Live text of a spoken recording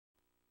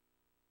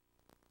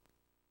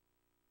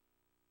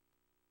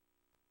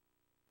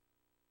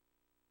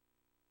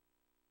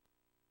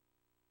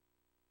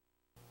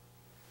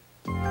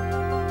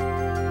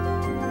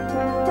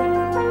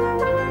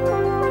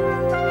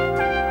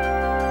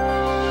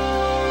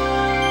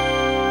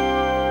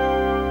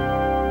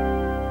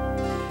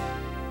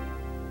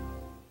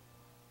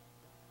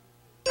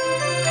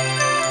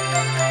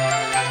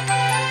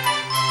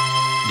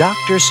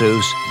Dr.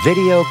 Seuss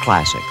Video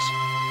Classics.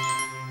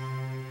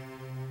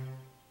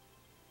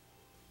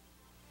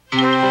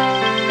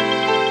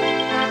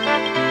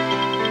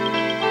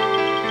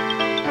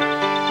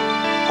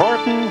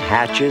 Horton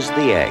Hatches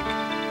the Egg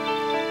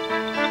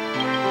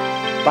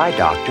by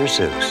Dr.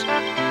 Seuss.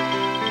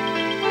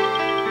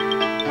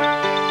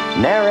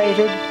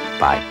 Narrated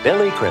by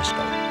Billy Crystal.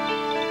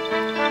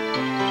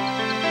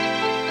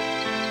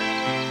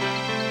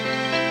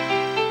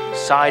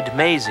 Sighed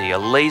Maisie, a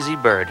lazy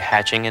bird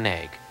hatching an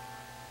egg.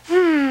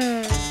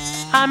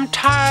 I'm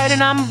tired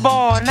and I'm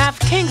bored and I've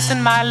kinks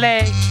in my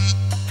leg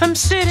from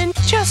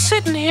just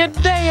sitting here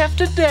day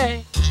after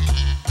day.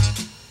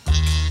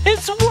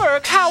 It's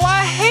work, how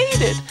I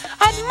hate it.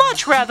 I'd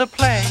much rather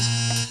play.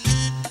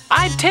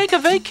 I'd take a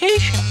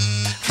vacation,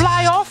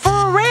 fly off for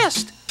a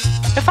rest,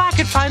 if I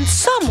could find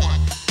someone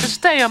to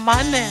stay on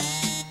my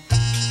nest.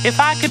 If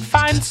I could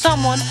find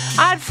someone,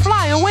 I'd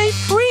fly away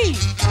free.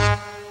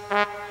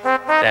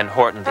 Then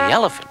Horton the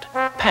elephant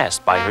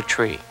passed by her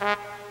tree.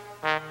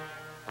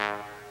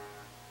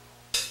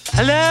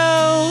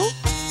 Hello?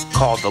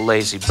 Called the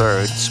lazy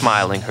bird,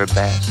 smiling her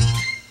best.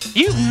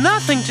 You've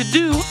nothing to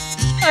do,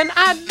 and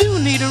I do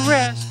need a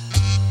rest.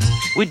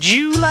 Would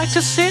you like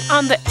to sit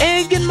on the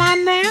egg in my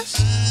nest?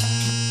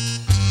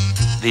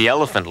 The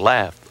elephant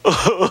laughed.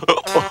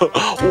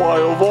 Why,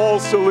 of all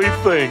silly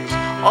things,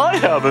 I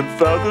haven't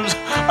feathers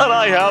and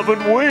I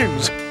haven't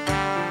wings.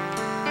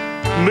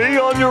 Me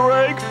on your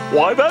egg?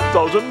 Why, that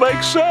doesn't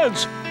make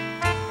sense.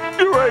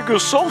 Your egg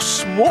is so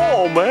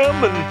small,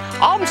 ma'am, and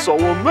I'm so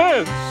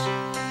immense.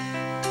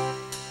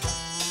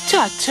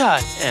 Tut,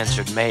 tut,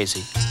 Answered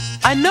Maisie.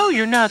 I know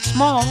you're not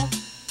small,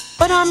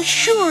 but I'm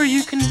sure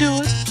you can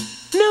do it.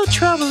 No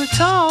trouble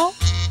at all.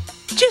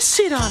 Just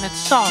sit on it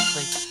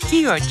softly.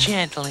 You are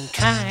gentle and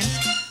kind.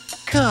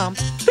 Come,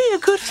 be a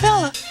good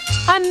fella.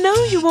 I know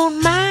you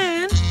won't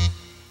mind.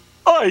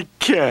 I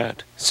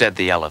can't, said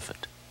the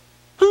elephant.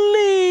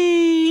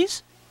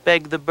 Please,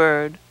 Begged the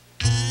bird.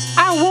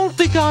 I won't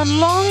be gone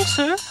long,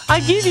 sir. I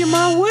give you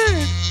my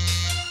word.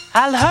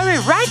 I'll hurry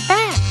right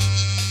back.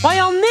 Why,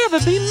 I'll never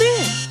be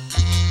missed.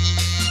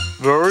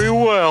 Very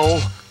well,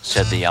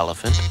 Said the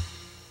elephant.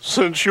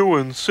 since you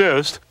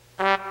insist.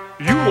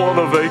 You want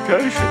a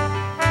vacation?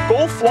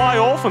 Go fly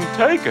off and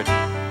take it.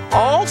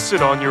 I'll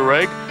sit on your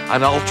egg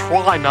and I'll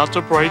try not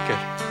to break it.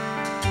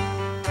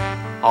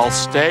 I'll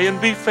stay and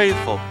be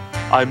faithful.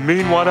 I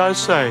mean what I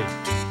say.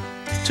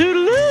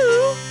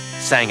 Toodaloo!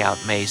 Sang out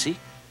Maisie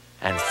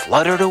and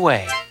fluttered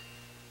away.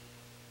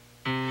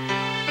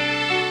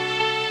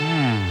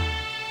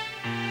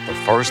 The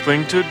first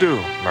thing to do,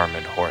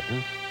 Murmured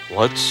Horton.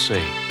 let's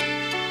see.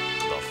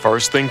 The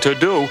first thing to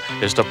do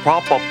is to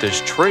prop up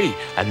this tree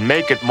and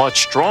make it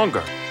much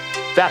stronger.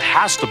 That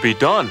has to be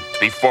done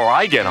before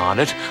I get on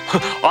it.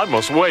 I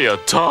must weigh a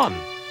ton.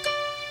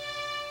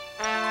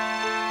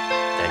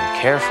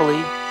 Then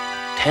carefully,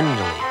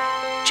 tenderly,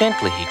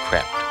 gently he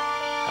crept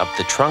up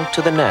the trunk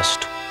to the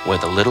nest where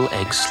the little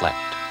egg slept.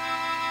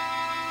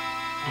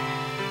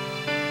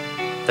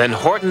 Then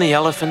Horton the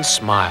elephant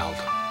smiled.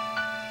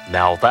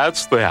 Now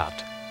that's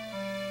that.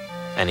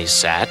 And he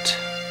sat,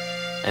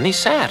 and he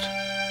sat,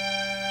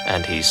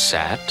 and he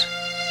sat,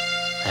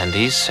 and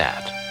he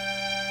sat.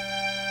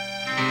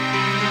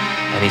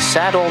 And he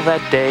sat all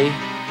that day,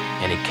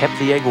 and he kept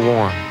the egg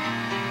warm.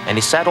 And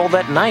he sat all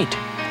that night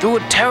through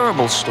a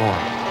terrible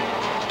storm.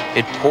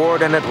 It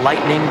poured and it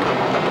lightened,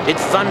 it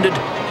thundered,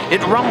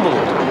 it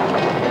rumbled.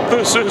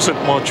 This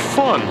isn't much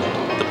fun.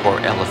 The poor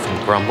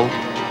elephant grumbled.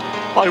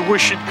 I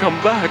wish he'd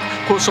come back,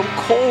 'cause I'm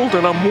cold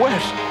and I'm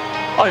wet.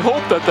 I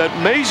hope that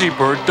Maisie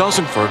bird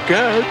doesn't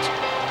forget.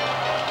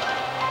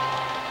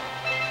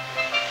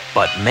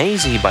 But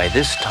Maisie by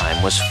this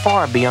time was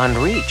far beyond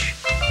reach,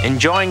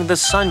 enjoying the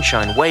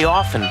sunshine way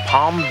off in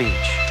Palm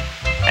Beach,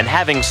 and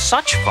having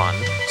such fun,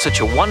 such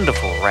a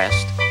wonderful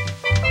rest,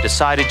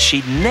 decided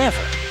she'd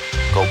never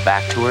go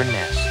back to her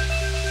nest.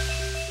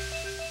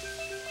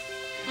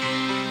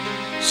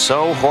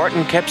 So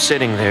Horton kept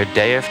sitting there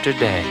day after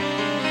day,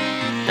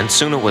 and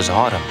soon it was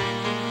autumn.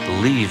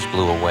 The leaves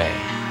blew away.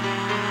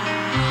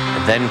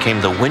 And then came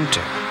the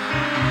winter,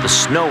 the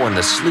snow and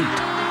the sleet,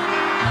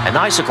 and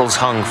icicles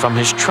hung from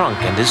his trunk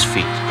and his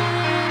feet.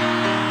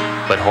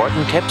 But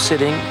Horton kept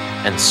sitting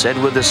and said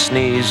with a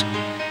sneeze,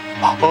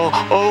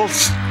 I'll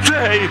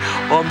stay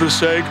on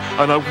this egg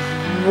and I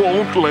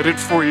won't let it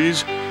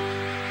freeze.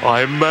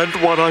 I meant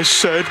what I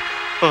said,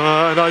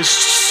 and I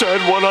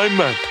said what I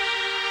meant.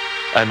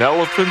 An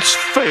elephant's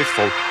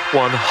faithful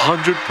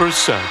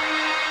 100%.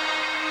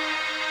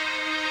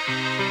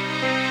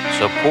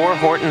 So poor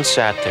Horton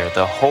sat there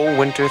the whole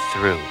winter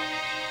through.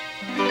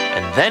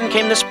 And then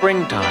came the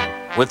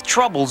springtime, with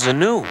troubles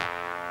anew.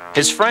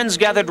 His friends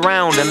gathered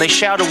round and they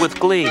shouted with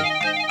glee.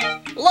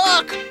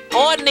 Look,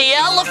 Horton the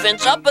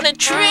elephant's up in a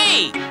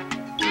tree.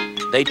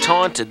 They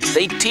taunted,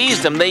 they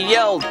teased him, they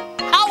yelled.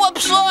 How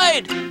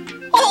absurd!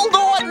 Old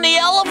Horton the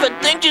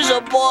elephant thinks he's a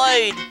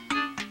bird.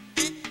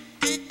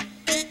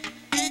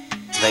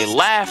 They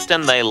laughed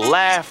and they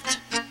laughed,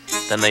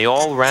 then they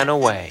all ran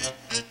away.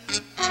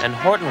 And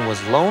Horton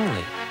was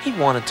lonely He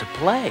wanted to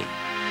play.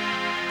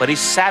 But he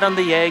sat on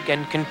the egg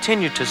and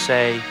continued to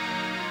say,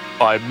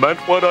 I meant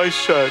what I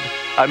said,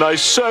 and I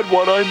said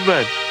what I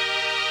meant.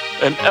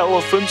 An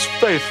elephant's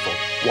faithful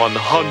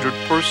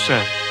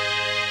 100%.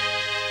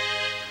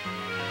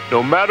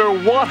 No matter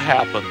what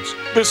happens,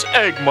 this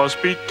egg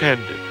must be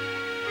tended.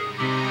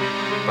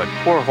 But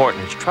poor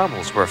Horton's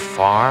troubles were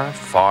far,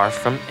 far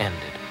from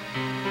ended.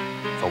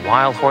 For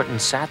while Horton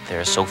sat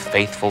there so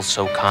faithful,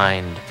 so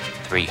kind,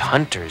 3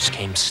 hunters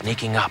came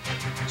sneaking up,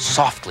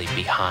 softly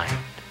behind.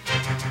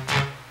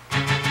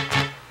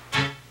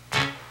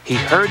 He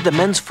heard the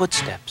men's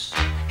footsteps.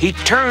 He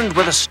turned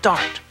with a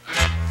start.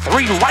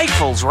 3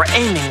 rifles were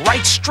aiming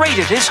right straight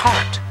at his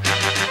heart.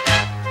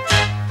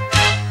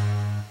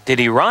 Did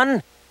he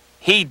run?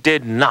 He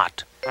did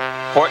not.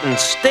 Horton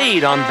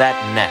stayed on that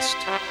nest.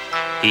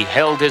 He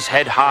held his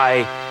head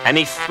high, and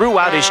he threw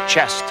out his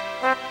chest.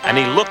 And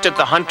he looked at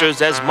the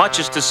hunters as much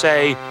as to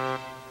say,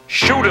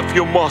 Shoot if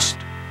you must,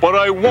 but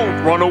I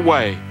won't run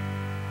away.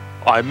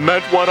 I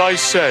meant what I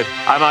said,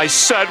 and I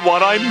said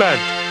what I meant.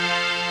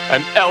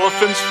 An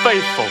elephant's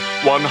faithful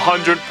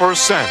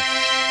 100%.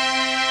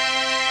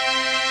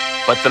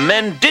 But the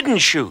men didn't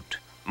shoot.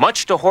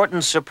 Much to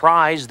Horton's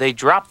surprise, they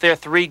dropped their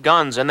 3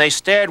 guns and they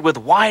stared with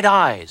wide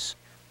eyes.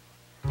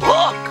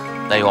 Look!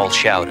 They all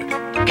shouted.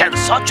 Can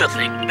such a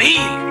thing be?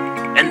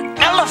 An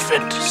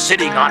elephant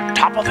sitting on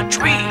top of a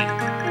tree.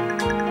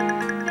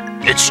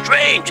 It's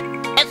strange.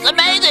 It's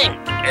amazing.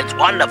 It's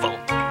wonderful.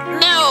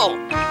 No!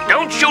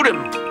 Don't shoot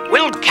him.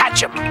 We'll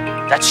catch him.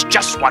 That's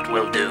just what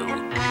we'll do.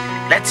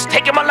 Let's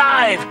take him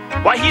alive.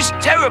 Why, he's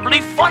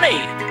terribly funny.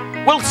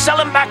 We'll sell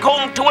him back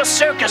home to a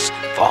circus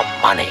for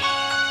money.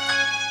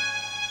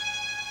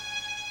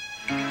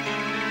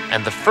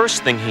 And the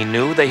first thing he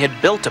knew, they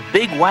had built a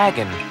big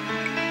wagon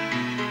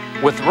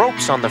with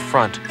ropes on the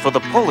front for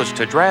the pullers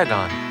to drag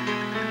on.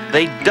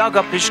 They dug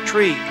up his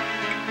tree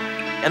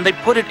and they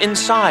put it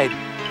inside,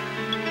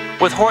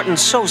 with Horton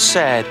so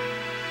sad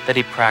that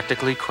he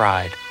practically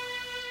cried.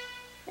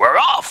 We're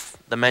off,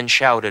 the men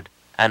shouted,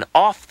 and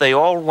off they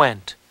all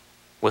went,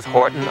 with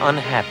Horton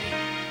unhappy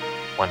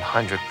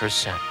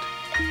 100%.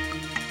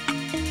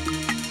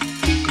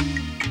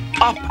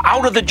 Up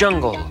out of the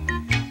jungle,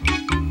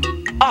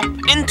 up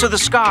into the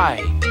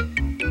sky,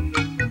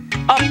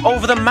 up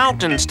over the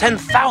mountains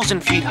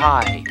 10,000 feet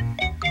high.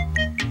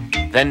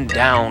 Then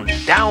down,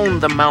 down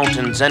the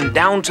mountains and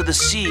down to the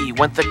sea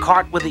went the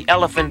cart with the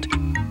elephant,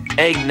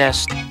 egg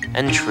nest,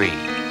 and tree.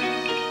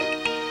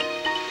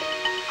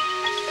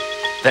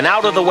 Then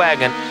out of the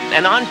wagon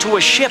and onto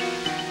a ship,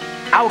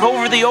 out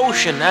over the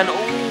ocean, and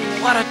oh,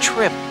 what a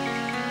trip!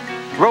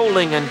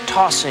 Rolling and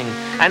tossing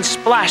and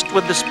splashed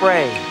with the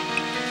spray.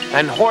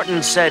 And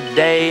Horton said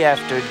day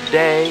after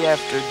day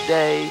after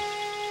day,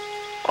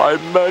 I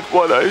meant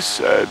what I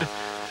said,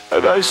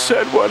 and I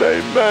said what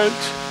I meant.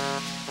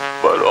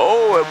 But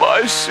oh, am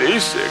I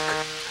seasick,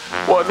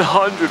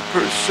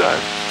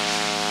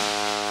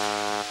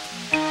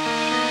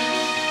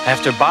 100%.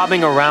 After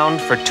bobbing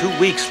around for 2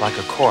 weeks like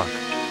a cork,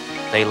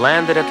 they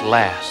landed at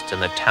last in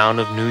the town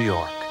of New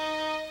York.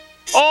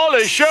 All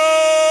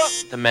ashore!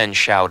 The men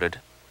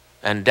shouted,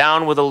 and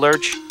down with a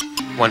lurch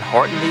went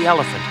Horton the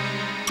elephant,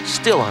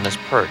 still on his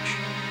perch,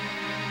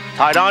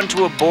 tied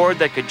onto a board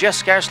that could just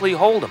scarcely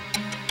hold him.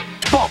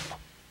 Bump!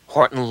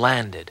 Horton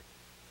landed,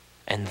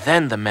 and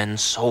then the men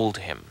sold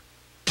him.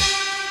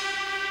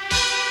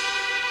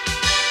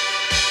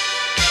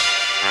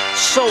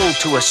 Sold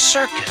to a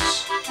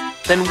circus.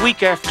 Then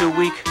week after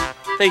week,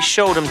 they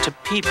showed him to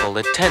people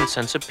at 10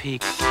 cents a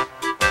peek.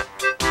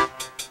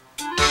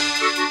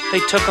 They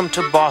took him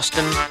to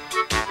Boston,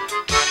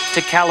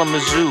 to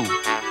Kalamazoo,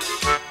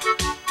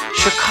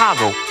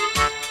 Chicago,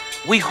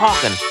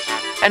 Weehawken,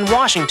 and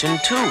Washington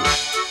too.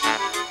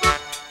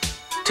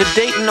 To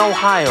Dayton,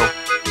 Ohio,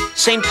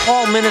 St.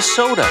 Paul,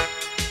 Minnesota,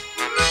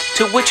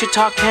 to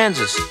Wichita,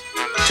 Kansas,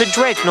 to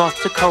Drake,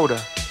 North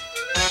Dakota.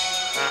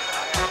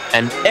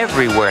 And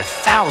everywhere,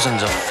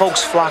 thousands of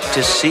folks flocked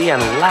to see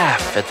and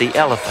laugh at the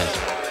elephant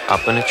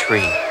up in a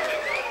tree.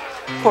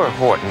 Poor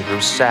Horton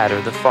grew sadder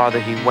the farther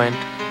he went,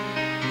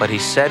 but he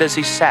said as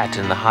he sat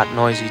in the hot,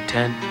 noisy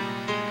tent,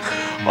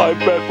 I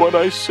meant what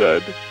I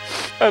said,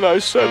 and I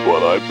said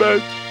what I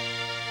meant.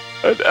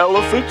 An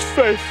elephant's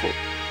faithful,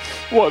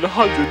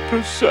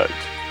 100%.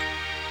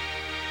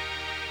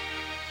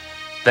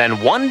 Then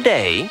one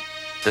day,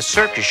 the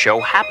circus show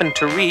happened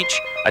to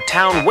reach a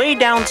town way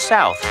down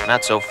south,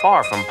 not so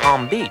far from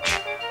Palm Beach.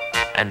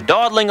 And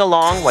dawdling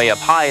along way up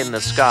high in the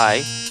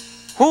sky,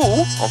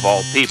 who, of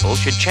all people,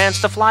 should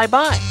chance to fly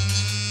by?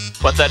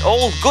 But that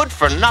old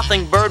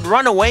good-for-nothing bird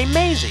runaway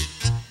Maisie,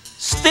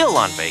 still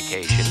on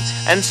vacation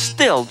and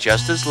still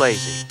just as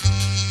lazy.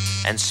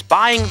 And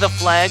spying the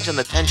flags in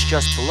the tents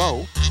just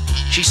below,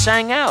 she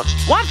sang out,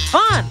 "What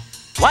fun!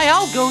 Why,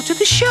 I'll go to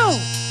the show!"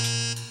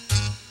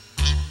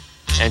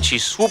 And she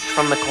swooped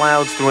from the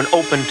clouds through an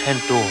open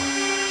tent door.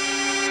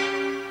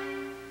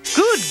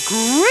 "Good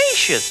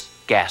gracious!"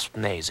 gasped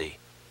Maisie.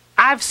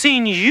 I've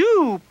seen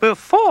you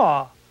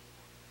before.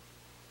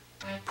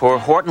 Poor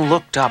Horton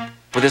looked up,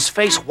 with his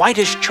face white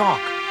as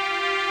chalk.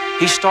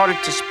 he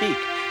started to speak,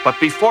 but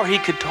before he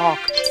could talk,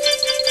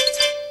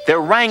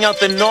 there rang out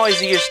the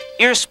noisiest,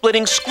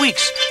 ear-splitting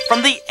squeaks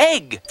from the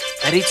egg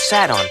that he'd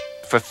sat on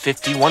for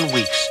 51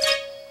 weeks.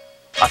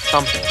 A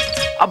thumping,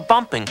 a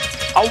bumping,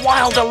 a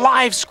wild,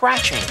 alive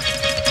scratching.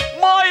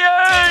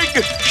 My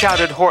egg!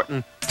 Shouted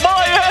Horton.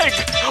 My egg!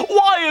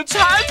 Why, it's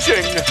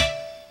hatching!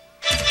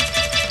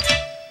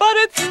 But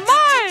it's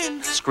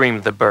mine!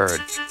 Screamed the bird.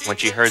 When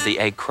she heard the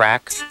egg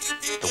crack,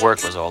 the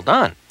work was all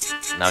done.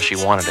 Now she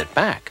wanted it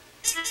back.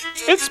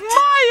 It's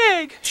my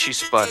egg! She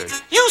sputtered.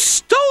 You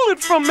stole it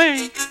from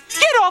me!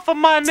 Get off of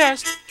my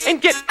nest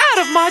and get out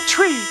of my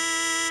tree!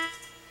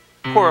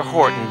 Poor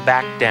Horton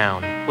backed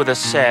down with a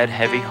sad,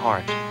 heavy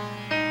heart.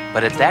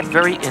 But at that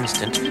very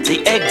instant,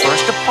 the egg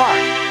burst apart.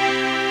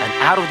 And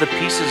out of the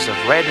pieces of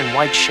red and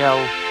white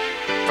shell,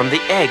 from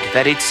the egg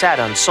that he'd sat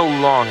on so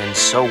long and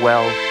so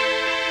well,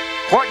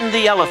 Horton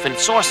the elephant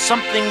saw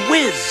something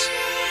whiz.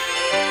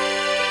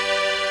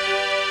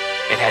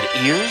 It had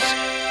ears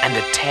and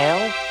a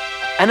tail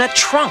and a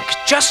trunk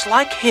just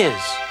like his.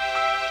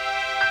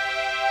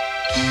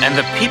 And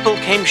the people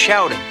came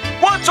shouting,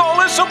 What's all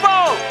this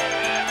about?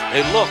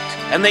 They looked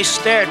and they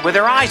stared with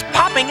their eyes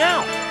popping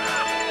out.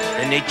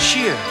 Then they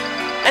cheered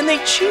and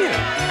they cheered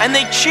and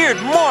they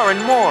cheered more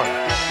and more.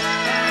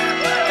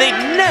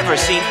 They'd never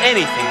seen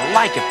anything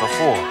like it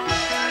before.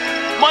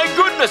 My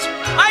goodness,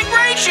 my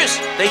gracious,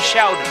 they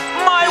shouted,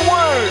 my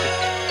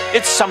word,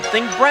 it's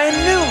something brand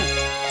new.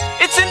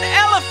 It's an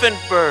elephant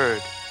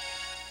bird.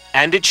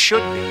 And it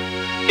should be,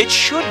 it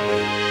should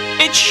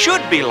be, it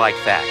should be like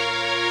that.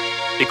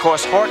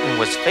 Because Horton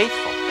was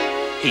faithful.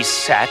 He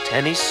sat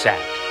and he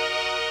sat.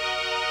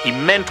 He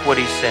meant what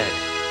he said,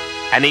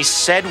 and he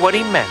said what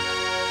he meant.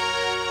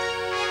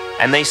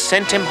 And they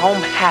sent him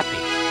home happy,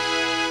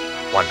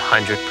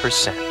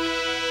 100%.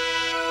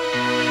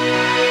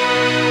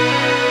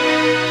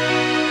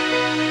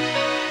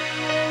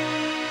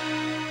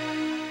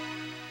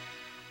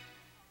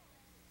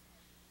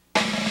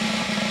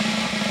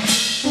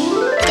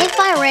 If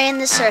I Ran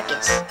the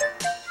Circus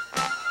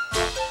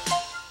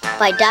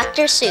by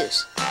Dr.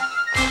 Seuss.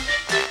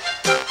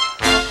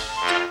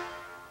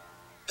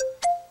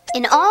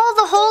 In all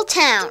the whole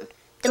town,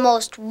 the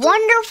most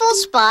wonderful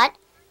spot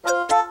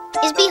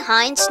is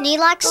behind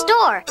Sneelak's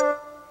store,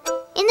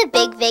 in the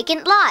big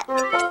vacant lot.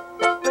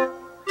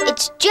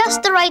 It's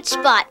just the right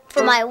spot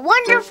for my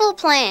wonderful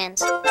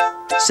plans,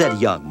 said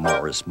young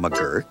Morris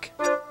McGurk.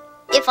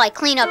 if I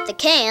clean up the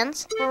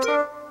cans.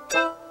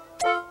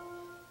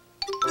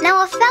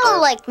 Now a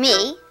fellow like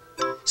me,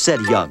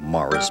 said young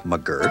Morris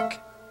McGurk,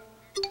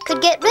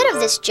 could get rid of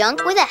this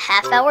junk with a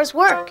half-hour's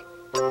work.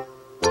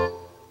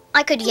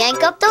 I could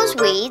yank up those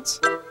weeds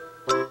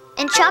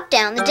and chop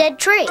down the dead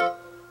tree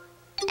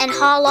and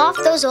haul off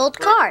those old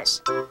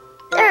cars.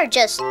 There are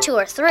just 2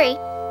 or 3.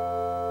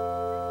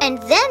 And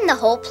then the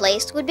whole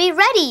place would be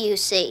ready, you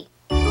see.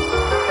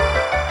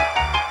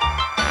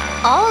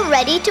 All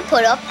ready to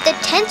put up the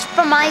tents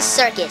for my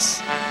circus.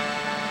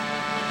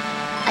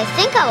 I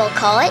think I will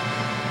call it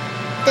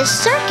the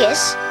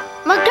Circus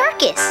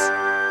McGurkus.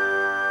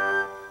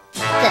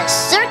 The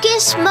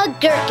Circus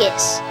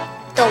McGurkus,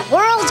 the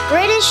world's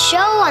greatest show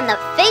on the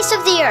face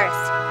of the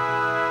earth,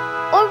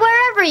 or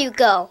wherever you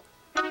go.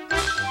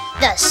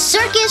 The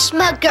Circus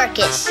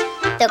McGurkus,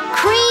 the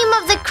cream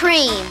of the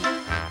cream.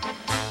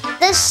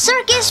 The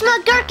Circus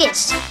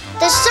McGurkus,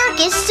 the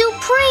circus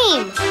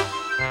supreme.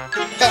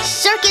 The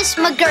Circus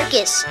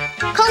McGurkus,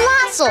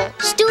 colossal,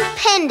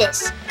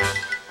 stupendous,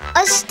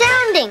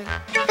 astounding,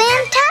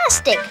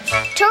 fantastic,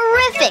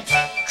 terrific,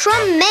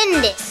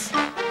 tremendous.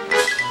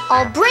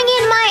 I'll bring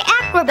in my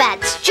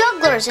acrobats,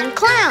 jugglers, and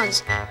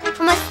clowns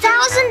from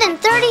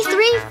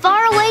 1,033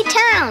 faraway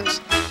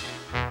towns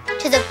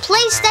to the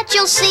place that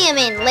you'll see 'em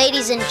in,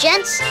 ladies and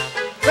gents,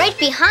 right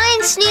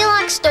behind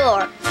Sneelak's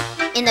store,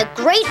 in the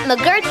great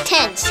McGurk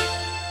tents.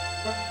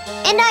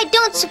 And I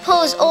don't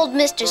suppose old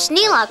Mr.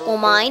 Sneelak will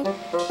mind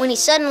when he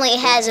suddenly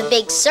has a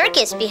big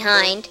circus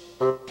behind.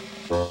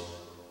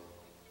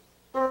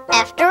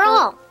 After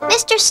all,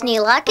 Mr.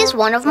 Sneelak is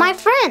one of my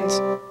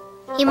friends.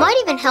 He might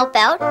even help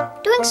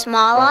out doing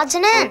small odds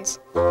and ends.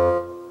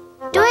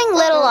 Doing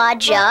little odd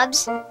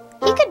jobs,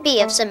 he could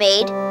be of some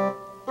aid,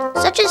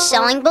 such as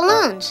selling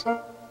balloons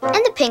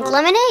and the pink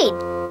lemonade.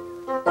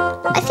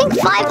 I think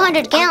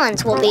 500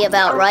 gallons will be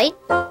about right.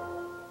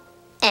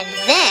 And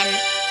then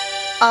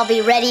I'll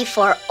be ready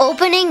for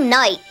opening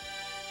night.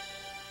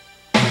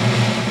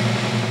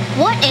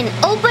 What an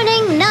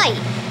opening night!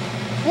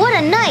 What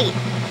a night!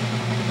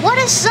 What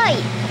a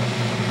sight!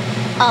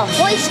 I'll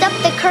hoist up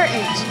the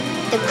curtains.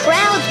 The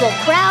crowds will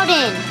crowd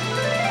in.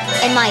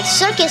 And my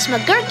Circus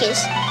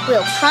McGurkus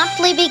will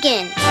promptly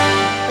begin.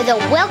 With a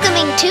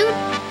welcoming toot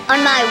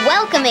on my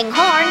welcoming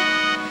horn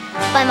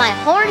by my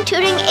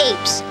horn-tooting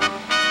apes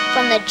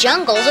from the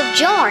jungles of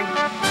Jorn,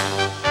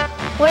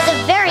 where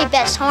the very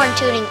best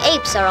horn-tooting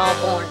apes are all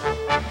born,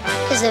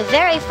 because the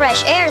very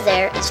fresh air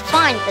there is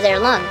fine for their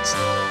lungs,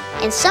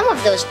 and some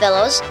of those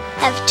fellows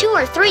have 2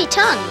 or 3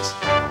 tongues.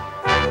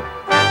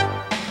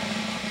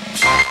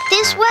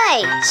 This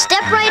way,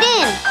 step right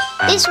in.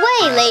 This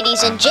way,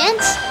 ladies and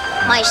gents.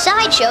 My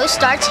sideshow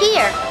starts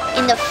here,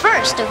 in the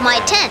first of my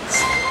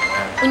tents.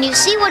 When you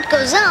see what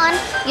goes on,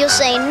 you'll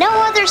say no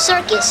other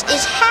circus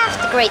is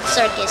half the great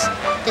circus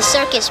the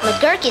Circus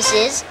McGurkus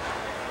is.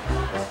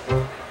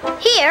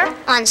 Here,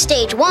 on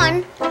stage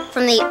 1,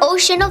 from the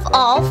ocean of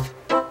Alf,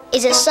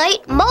 is a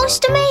sight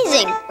most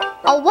amazing.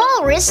 A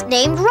walrus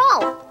named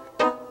Rolf,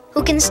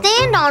 who can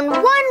stand on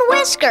one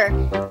whisker,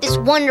 this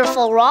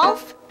wonderful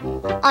Rolf,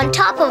 on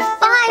top of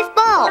 5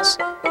 balls,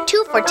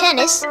 2 for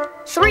tennis,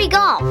 3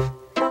 golf.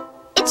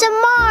 It's a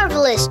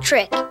marvelous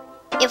trick,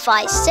 if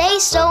I say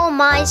so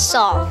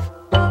myself.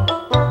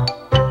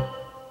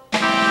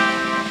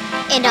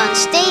 And on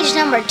stage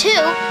number 2,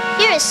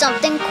 here is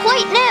something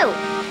quite new.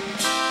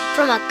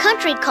 From a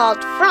country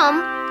called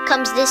From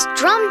comes this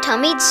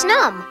drum-tummied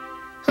snum,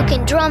 who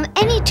can drum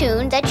any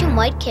tune that you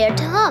might care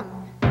to hum.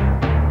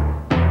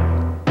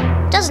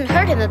 Doesn't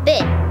hurt him a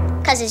bit,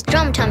 'cause his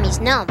drum tummy's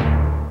numb.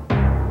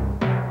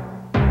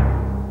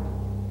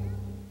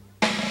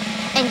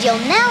 And you'll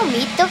now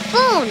meet the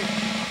Foon,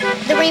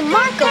 the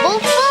remarkable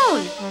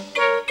Foon,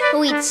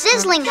 who eats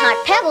sizzling hot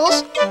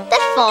pebbles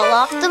that fall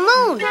off the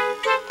moon.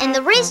 And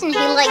the reason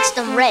he likes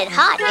them red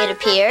hot, it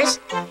appears,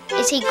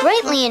 is he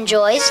greatly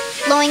enjoys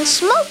blowing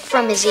smoke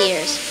from his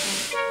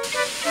ears.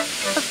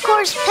 Of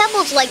course,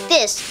 pebbles like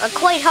this are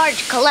quite hard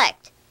to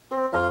collect,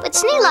 but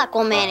Sneelock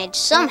will manage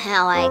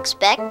somehow, I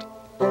expect.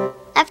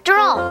 After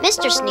all,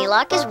 Mr.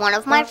 Sneelock is one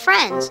of my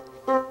friends,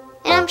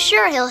 and I'm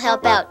sure he'll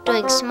help out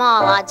doing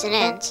small odds and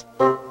ends.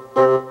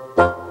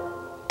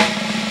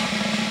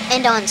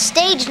 And on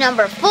stage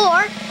number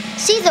 4,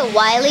 see the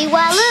wily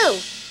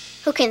Waloo,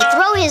 who can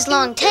throw his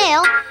long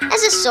tail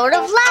as a sort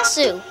of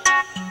lasso,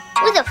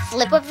 with a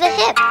flip of the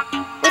hip.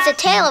 With a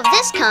tail of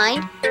this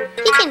kind,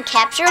 he can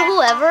capture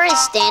whoever is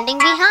standing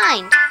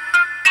behind.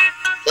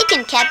 He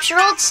can capture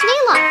old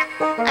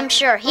Sneelock. I'm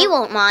sure he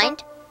won't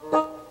mind.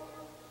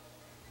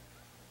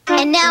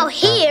 And now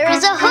here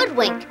is a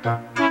hoodwink,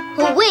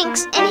 who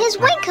winks in his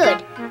wink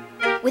hood.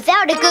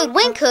 Without a good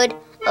wink hood,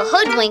 a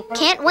hoodwink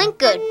can't wink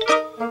good.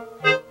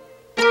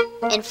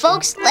 And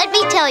folks, let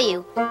me tell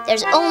you,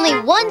 there's only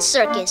one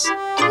circus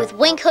with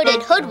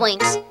wink-hooded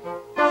hoodwinks,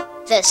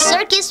 the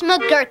Circus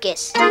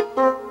McGurkus.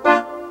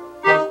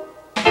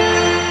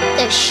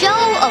 The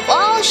show of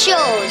all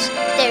shows,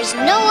 there's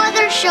no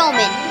other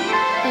showman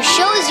who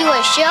shows you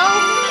a show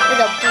with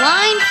a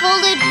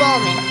blindfolded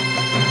bowman.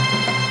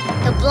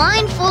 The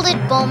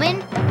blindfolded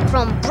bowman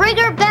from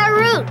Brigger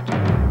Barut,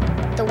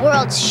 the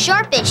world's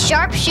sharpest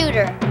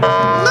sharpshooter.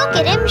 Look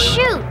at him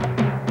shoot!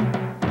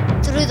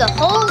 Through the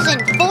holes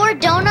in 4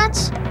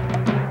 donuts,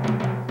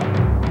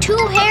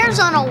 2 hairs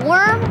on a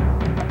worm,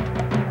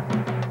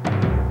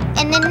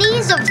 and the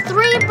knees of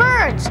 3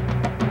 birds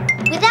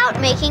without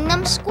making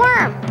them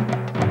squirm.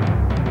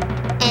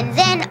 And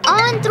then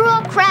on through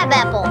a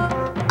crabapple,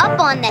 up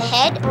on the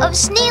head of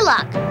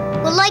Sneelock,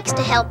 who likes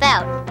to help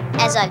out,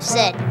 as I've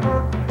said.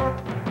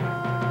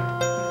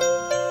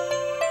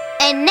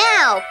 And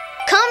now,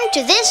 come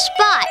to this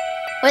spot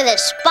where the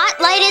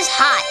spotlight is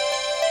hot.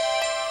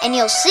 And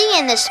you'll see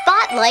in the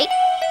spotlight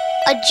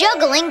a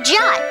juggling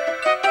jot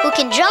who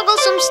can juggle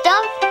some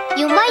stuff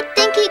you might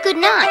think he could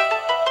not,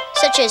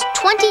 such as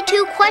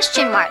 22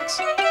 question marks,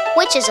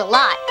 which is a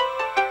lot.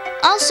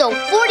 Also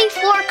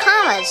 44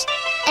 commas,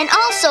 and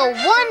also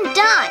 1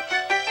 dot.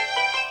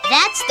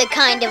 That's the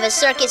kind of a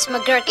Circus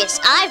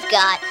McGurkus I've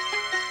got.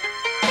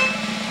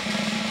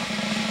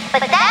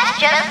 But that's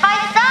just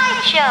my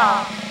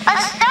sideshow, a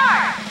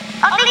start,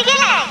 a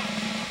beginning.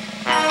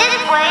 This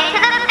way to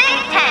the big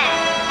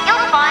tent.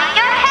 You'll find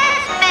your head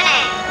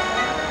spinning.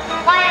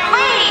 Why,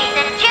 ladies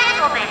and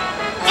gentlemen,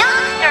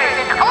 youngsters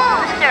and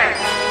oldsters,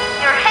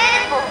 your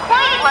heads will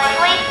quite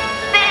likely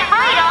spin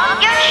right off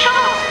your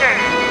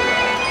shoulders.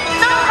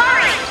 So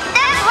hurry,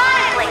 step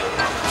lively,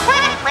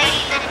 quick,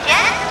 ladies and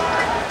gents,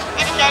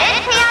 and get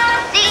into your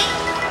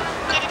seats.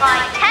 In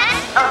my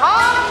tent of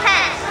all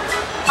tents,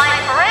 my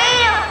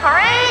parade of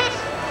parades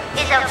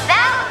is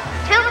about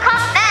to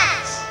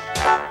commence.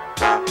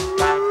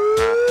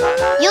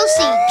 You'll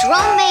see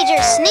Drum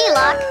Major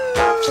Sneelock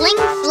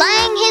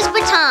fling-flang his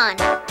baton,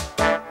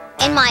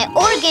 and my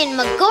organ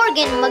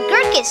McGorgan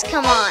McGurkus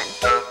come on,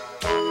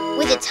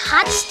 with its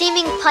hot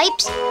steaming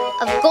pipes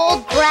of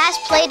gold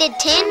brass-plated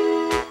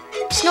tin,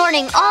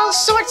 snorting all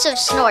sorts of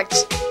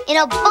snorts in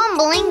a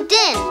bumbling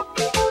din.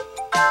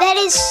 That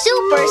is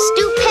super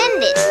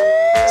stupendous,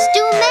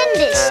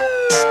 stupendous,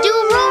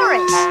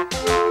 stu-rorous.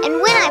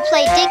 And when I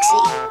play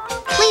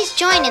Dixie, please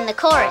join in the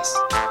chorus.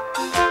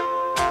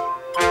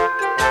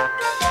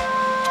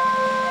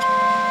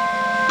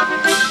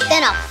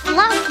 Then a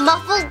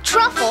fluff-muffled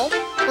truffle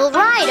will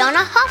ride on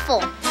a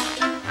huffle.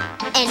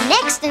 And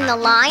next in the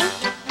line,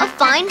 a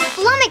fine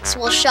flummox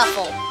will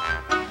shuffle.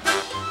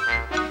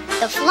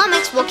 The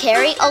flummox will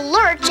carry a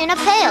lurch in a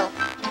pail.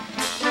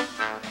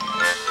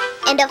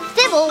 And a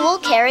fibble will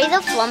carry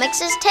the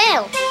flummox's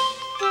tail.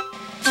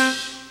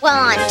 While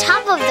on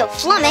top of the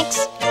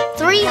flummox,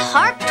 3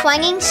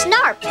 harp-twanging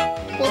snarp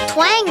will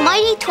twang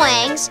mighty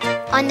twangs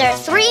on their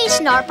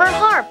 3-snarper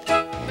harp.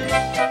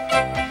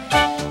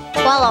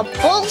 while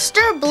a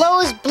bolster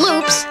blows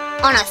bloops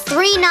on a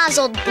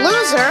three-nozzled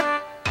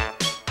blueser,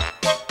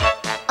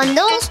 a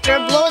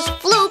nolster blows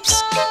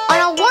floops on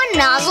a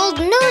one-nozzled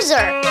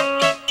noozer.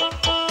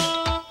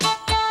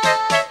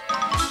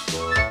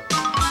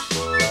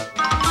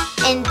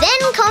 And then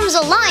comes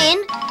a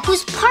lion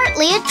who's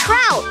partly a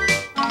trout.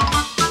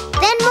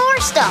 Then more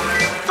stuff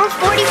for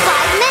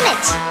 45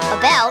 minutes,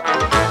 about.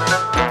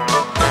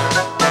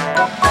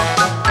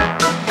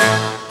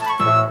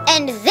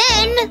 And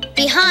then,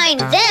 behind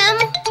them,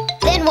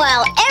 then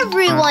while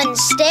everyone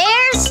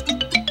stares,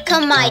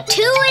 come my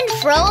to and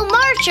fro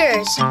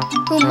marchers,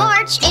 who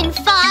march in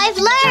 5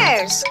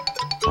 layers.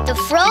 The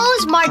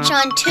fros march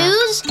on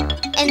twos,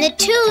 and the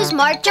twos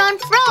march on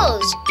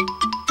fros.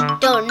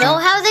 Don't know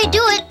how they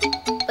do it,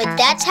 but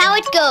that's how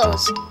it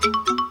goes.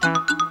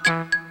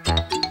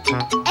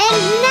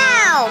 And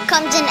now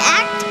comes an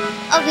act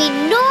of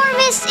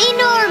enormous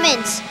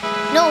enormance.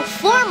 No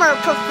former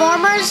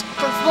performers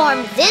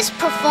performed this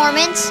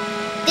performance.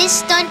 This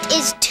stunt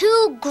is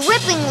too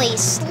grippingly,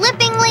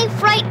 slippingly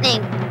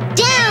frightening.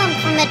 Down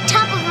from the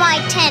top of my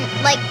tent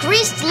like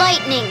greased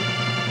lightning,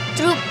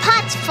 through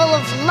pots full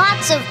of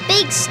lots of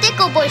big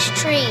sticklebush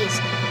trees,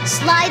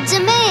 slides a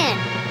man.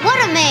 What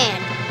a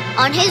man!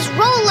 On his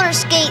roller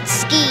skate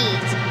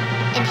skis.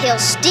 And he'll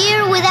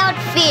steer without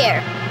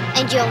fear.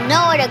 And you'll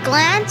know at a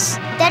glance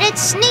that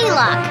it's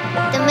Sneelock,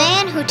 the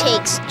man who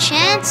takes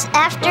chance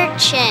after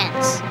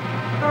chance.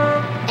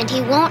 And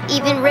he won't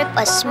even rip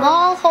a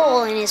small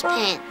hole in his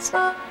pants.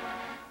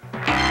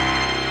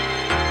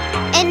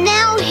 And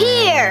now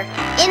here,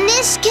 in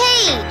this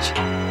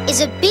cage,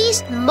 is a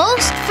beast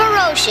most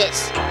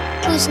ferocious,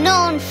 who's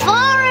known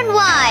far and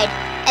wide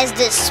as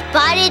the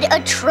Spotted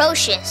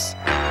Atrocious,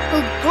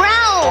 who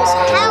growls,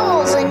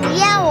 howls, and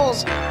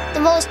yowls the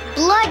most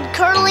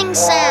blood-curdling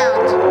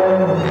sounds.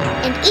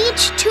 And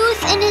each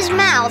tooth in his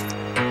mouth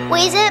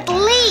weighs at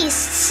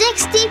least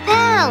 60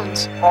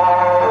 pounds.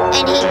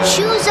 And he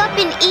chews up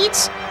and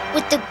eats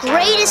with the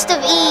greatest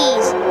of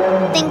ease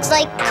things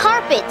like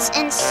carpets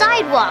and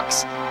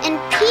sidewalks and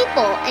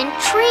people and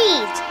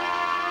trees.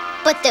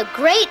 But the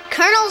great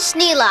Colonel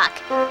Sneelock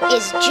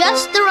is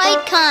just the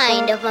right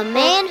kind of a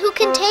man who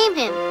can tame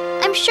him.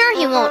 I'm sure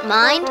he won't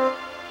mind.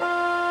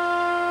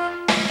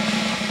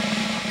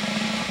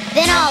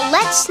 Then I'll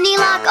let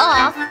Sneelock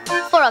off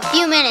for a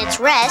few minutes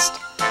rest,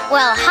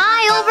 while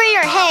high over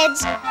your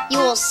heads you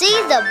will see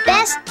the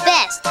best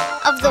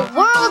of the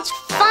world's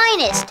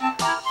finest,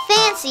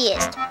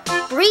 fanciest,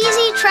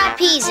 breezy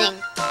trapezing,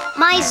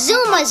 my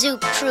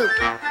Zoom-a-Zoop troupe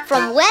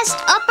from West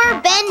Upper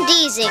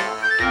Bendeezing,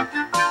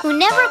 who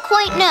never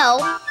quite know,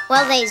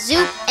 while they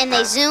zoop and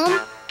they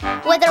zoom,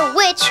 whether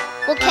which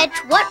will catch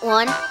what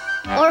one,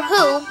 or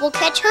who will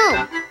catch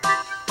whom.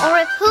 Or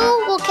if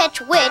who will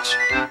catch which,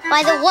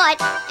 by the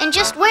what and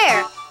just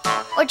where,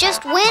 or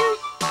just when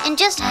and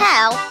just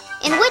how,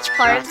 in which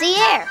part of the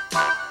air.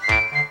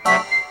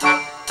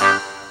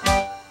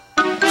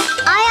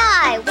 Aye,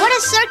 aye, what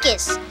a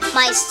circus,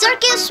 my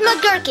Circus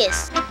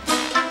McGurkus.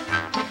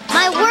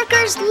 My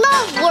workers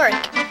love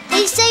work.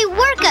 They say,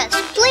 work us,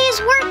 please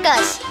work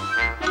us.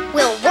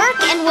 We'll work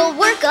and we'll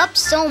work up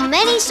so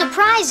many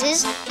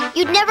surprises,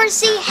 you'd never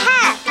see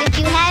half if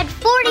you had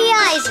 40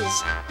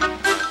 eyeses.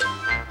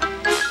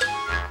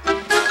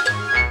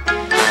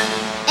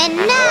 And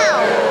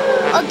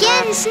now,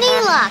 again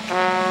Sneelock.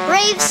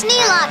 Brave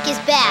Sneelock is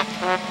back,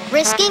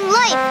 risking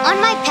life on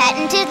my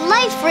patented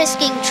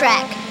life-risking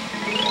track.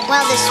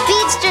 While the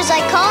speedsters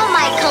I call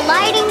my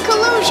colliding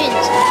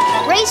collusions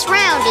race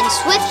round in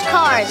swift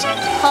cars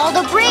called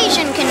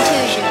abrasion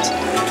contusions.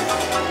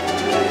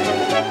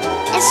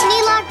 And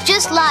Sneelock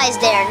just lies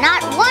there,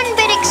 not one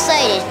bit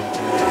excited.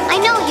 I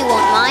know he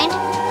won't mind.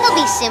 He'll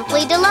be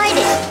simply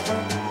delighted.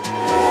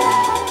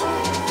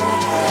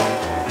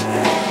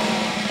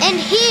 And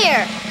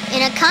here,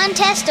 in a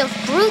contest of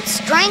brute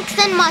strength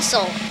and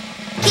muscle,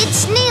 Kid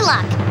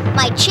Sneelock,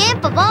 my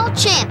champ of all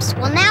champs,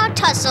 will now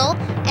tussle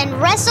and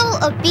wrestle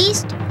a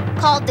beast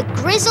called the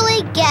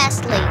Grizzly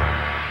Ghastly,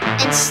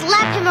 and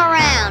slap him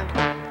around.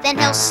 Then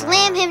he'll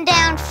slam him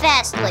down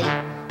fastly,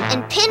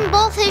 and pin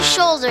both his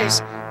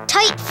shoulders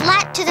tight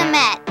flat to the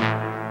mat.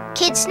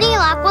 Kid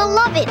Sneelock will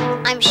love it,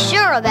 I'm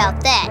sure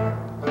about that.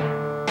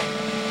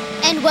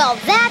 And while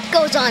that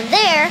goes on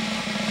there,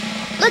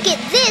 look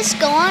at this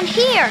go on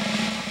here.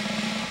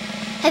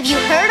 Have you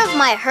heard of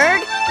my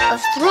herd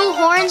of through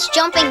horns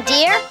jumping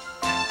deer?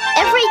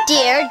 Every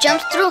deer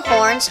jumps through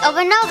horns of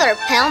another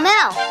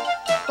pell-mell,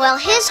 while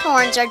his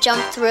horns are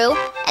jumped through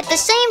at the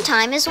same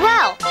time as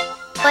well,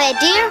 by a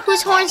deer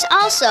whose horns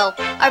also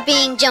are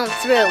being jumped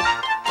through,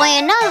 by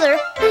another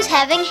who's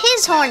having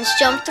his horns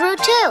jumped through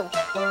too,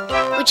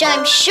 which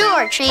I'm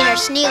sure Trainer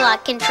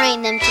Sneelock can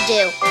train them to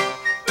do.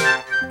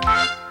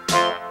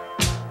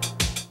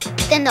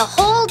 Then the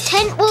whole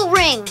tent will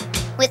ring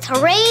with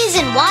hoorays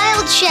and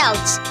wild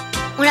shouts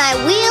when I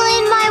wheel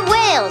in my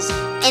whales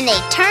and they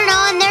turn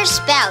on their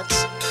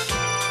spouts.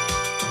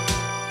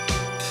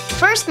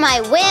 First my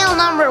whale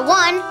number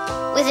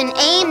 1, with an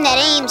aim that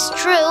aims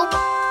true,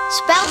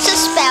 spouts a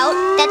spout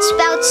that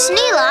spouts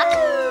Sneelock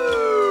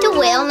to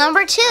whale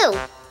number 2.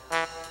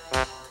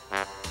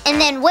 And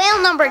then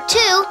whale number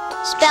 2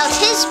 spouts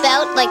his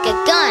spout like a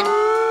gun.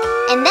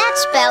 And that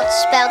spout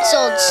spouts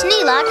old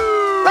Sneelock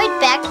right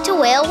back to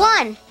whale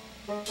 1.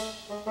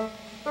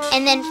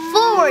 And then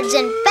forwards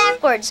and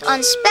backwards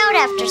on spout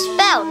after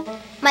spout,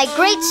 my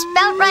great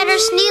spout rider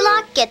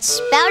Sneelock gets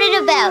spouted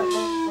about,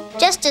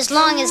 just as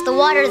long as the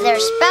water they're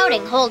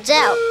spouting holds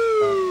out.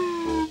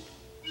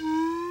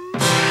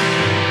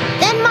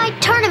 Then my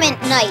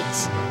tournament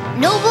knights,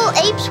 noble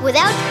apes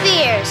without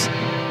fears,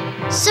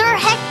 Sir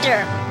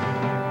Hector,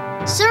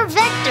 Sir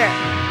Vector,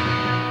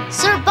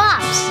 Sir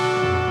Bops,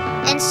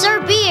 and Sir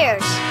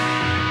Beers,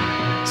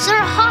 Sir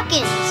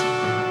Hawkins,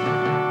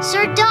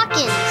 Sir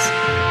Dawkins,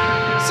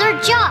 Sir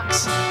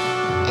Jocks,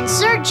 and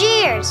Sir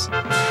Jeers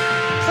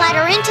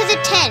clatter into the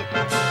tent,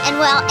 and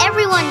while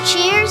everyone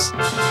cheers,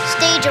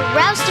 stage a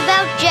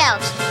roustabout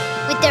joust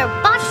with their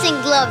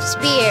boxing glove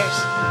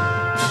spears.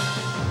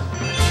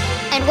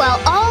 And while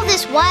all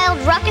this wild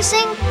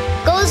ruckusing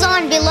goes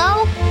on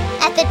below,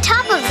 at the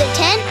top of the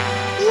tent,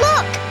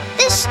 look,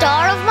 the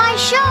star of my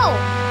show!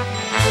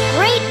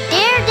 Great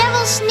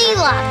daredevil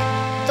Sneelock,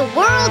 the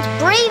world's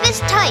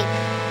bravest type.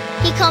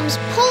 He comes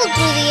pulled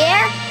through the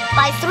air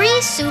by 3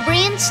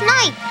 Subrian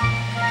snipe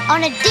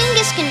on a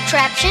dingus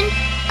contraption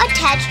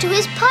attached to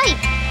his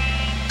pipe.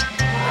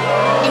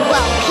 And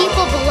while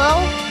people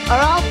below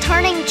are all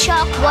turning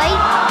chalk white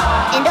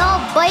and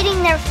all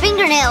biting their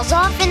fingernails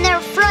off in their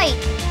fright,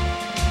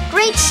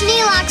 great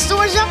Sneelock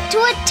soars up to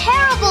a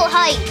terrible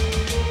height.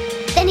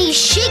 Then he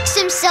shakes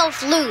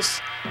himself loose.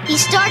 He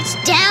starts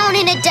down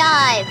in a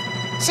dive,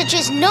 such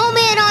as no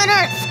man on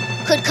earth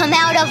could come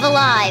out of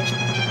alive.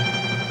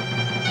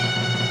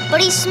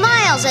 But he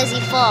smiles as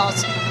he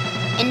falls,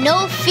 and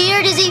no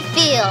fear does he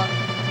feel.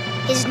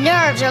 His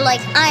nerves are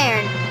like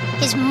iron,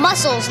 his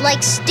muscles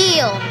like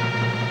steel.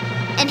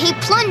 And he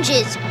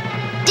plunges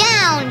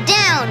down,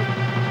 down,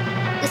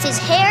 with his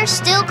hair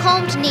still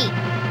combed neat,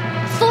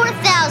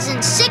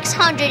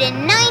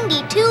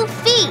 4,692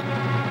 feet.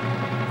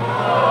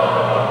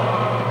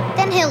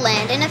 Then he'll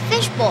land in a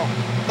fishbowl.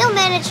 He'll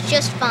manage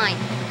just fine.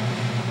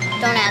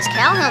 Don't ask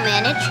how he'll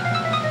manage.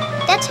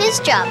 That's his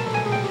job,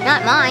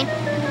 not mine.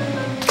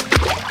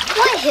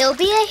 Why, he'll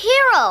be a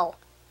hero.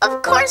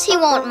 Of course he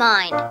won't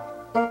mind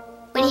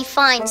when he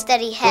finds that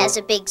he has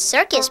a big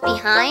circus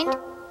behind.